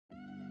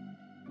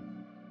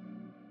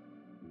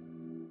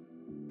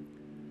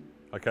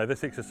Okay,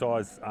 this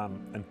exercise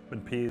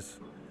impairs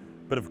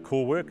a bit of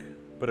core work,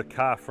 a bit of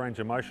calf range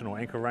of motion or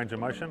ankle range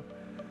of motion.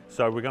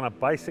 So we're going to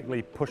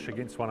basically push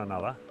against one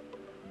another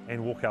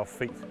and walk our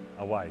feet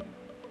away.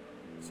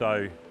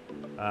 So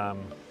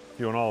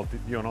you and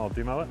I'll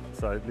demo it.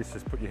 So let's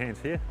just put your hands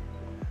here.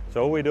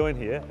 So all we're doing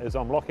here is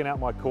I'm locking out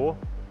my core,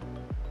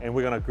 and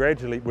we're going to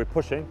gradually, we're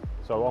pushing.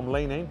 So I'm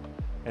leaning,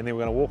 and then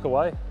we're going to walk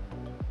away.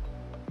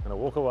 I'm going to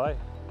walk away.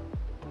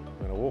 I'm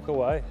going to walk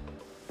away.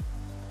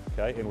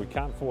 Okay, and we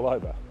can't fall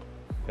over.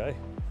 Okay,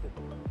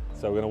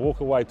 so we're going to walk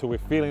away till we're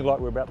feeling like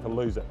we're about to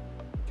lose it.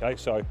 Okay,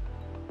 so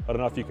I don't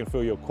know if you can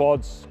feel your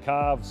quads,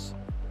 calves,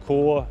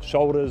 core,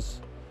 shoulders.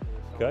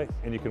 Okay,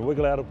 and you can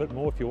wiggle out a bit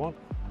more if you want.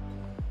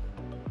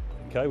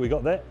 Okay, we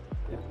got that?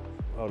 Yeah.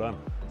 Well done,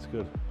 that's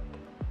good.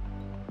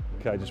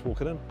 Okay, just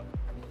walk it in.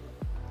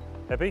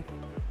 Happy?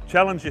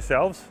 Challenge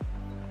yourselves.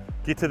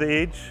 Get to the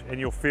edge and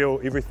you'll feel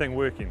everything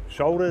working.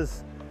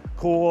 Shoulders,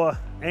 core,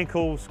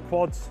 ankles,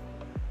 quads,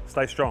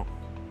 stay strong.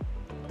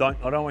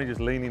 I don't want you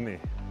just leaning there,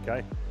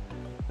 okay?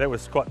 That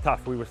was quite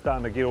tough. We were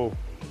starting to get all,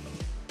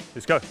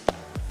 let's go.